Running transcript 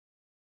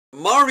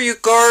Mario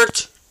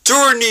Kart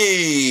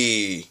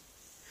Tourney!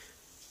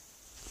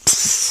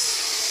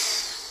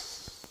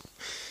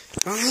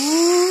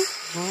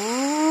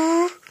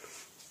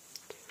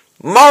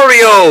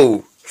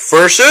 Mario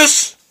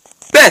versus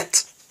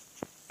Pet.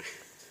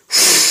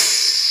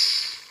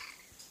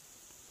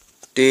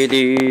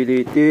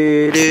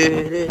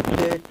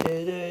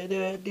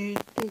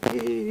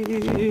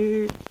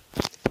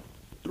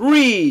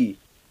 Three,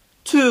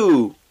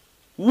 two,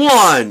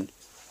 one,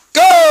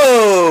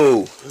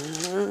 go!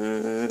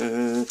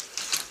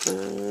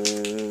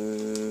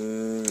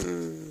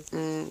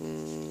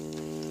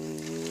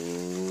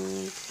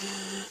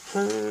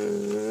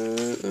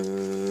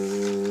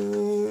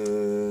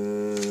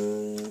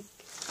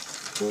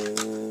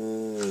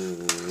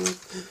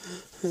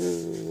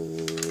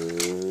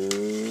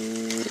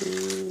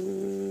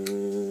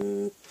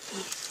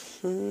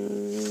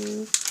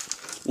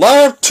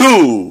 Lap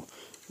 2.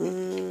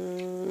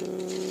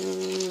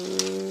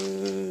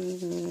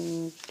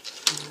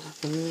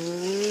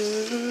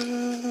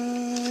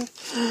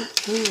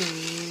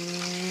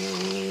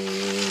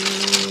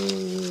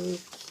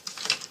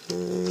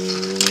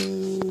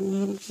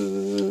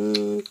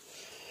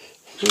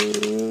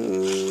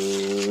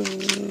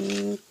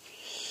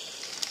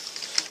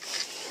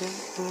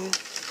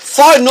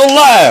 Final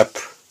lap.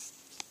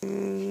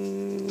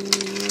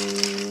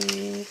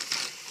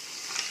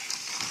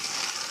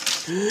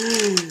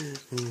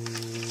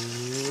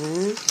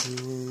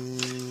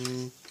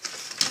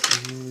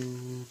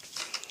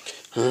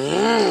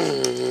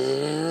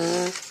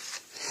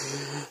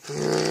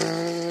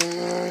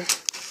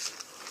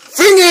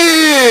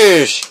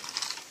 Finish!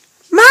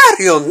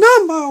 Mario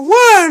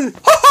 #1!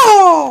 Ho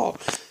ho!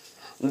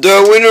 The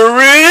winner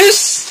is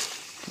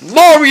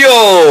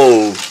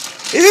Mario!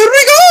 Here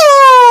we go!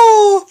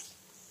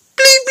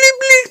 Bling bling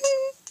bling!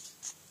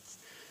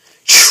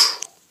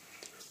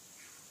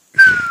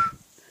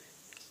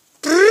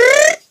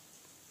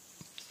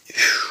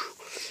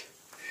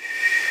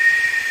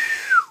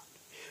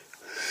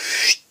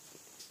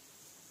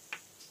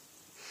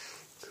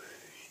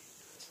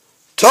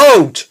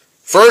 Toad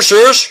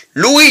versus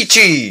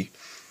Luigi.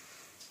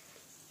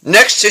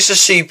 Next is a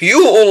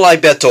CPU online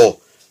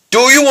battle. Do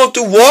you want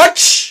to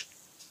watch?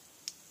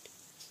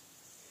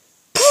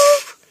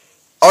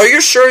 Are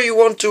you sure you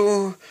want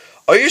to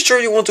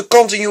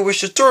continue with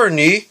the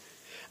tourney?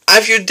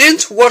 If you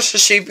didn't watch the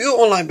CPU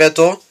online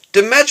battle,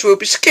 the match will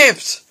be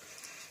skipped.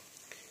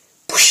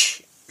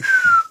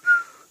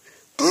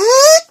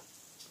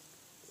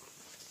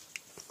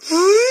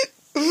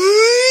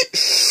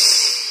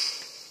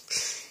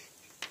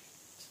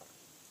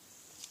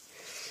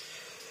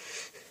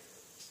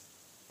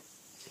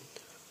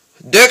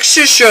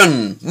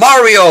 Decision: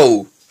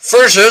 Mario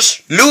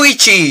versus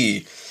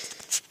Luigi.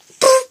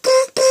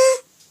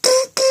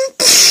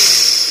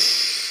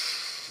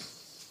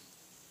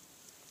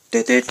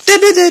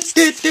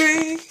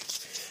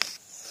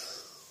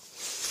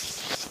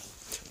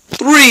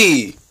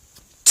 3,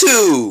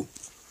 2,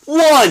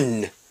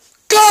 1,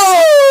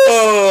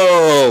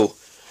 go!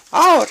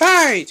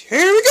 Alright,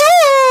 here we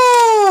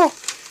go!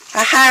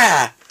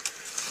 Aha!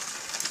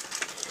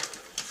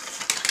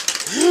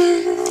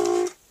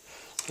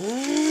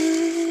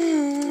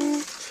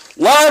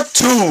 Lap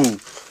 2.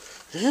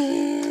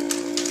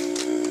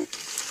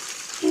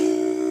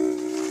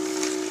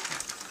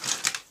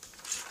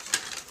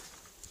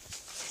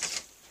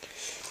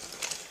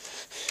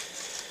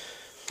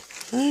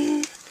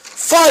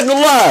 Final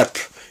lap.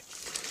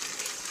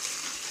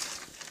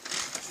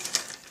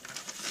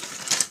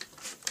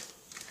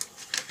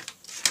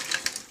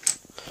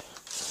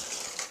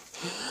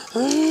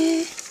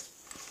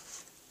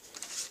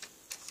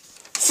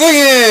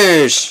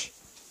 Finish!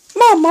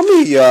 Mamma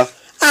mia!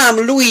 I'm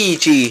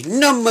Luigi,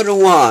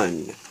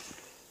 #1.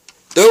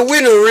 The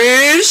winner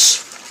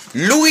is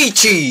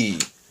Luigi.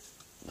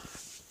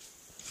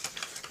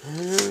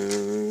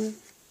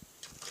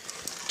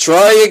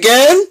 Try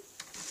again.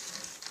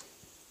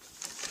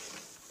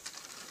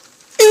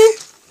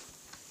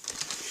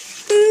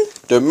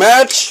 The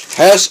match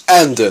has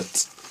ended.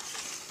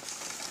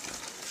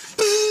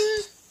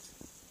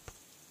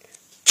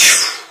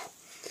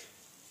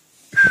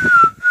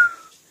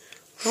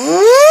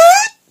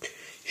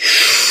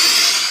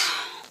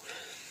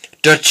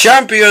 The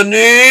champion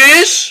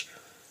is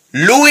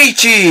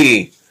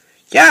Luigi.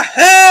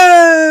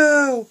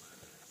 Yahoo!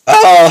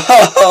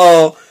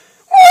 Oh,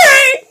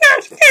 wait,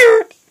 not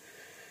good.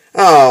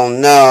 Oh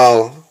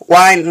no,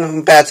 why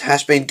Bat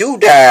has been do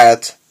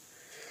that?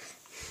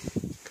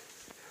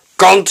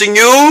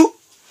 Continue.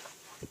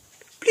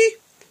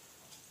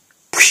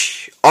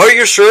 Are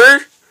you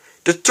sure?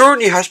 The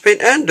tourney has been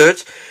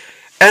ended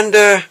and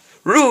the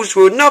rules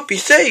will not be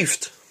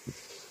saved.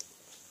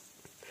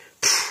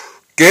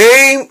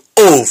 Game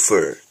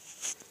over.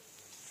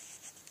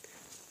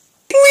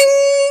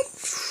 Boing.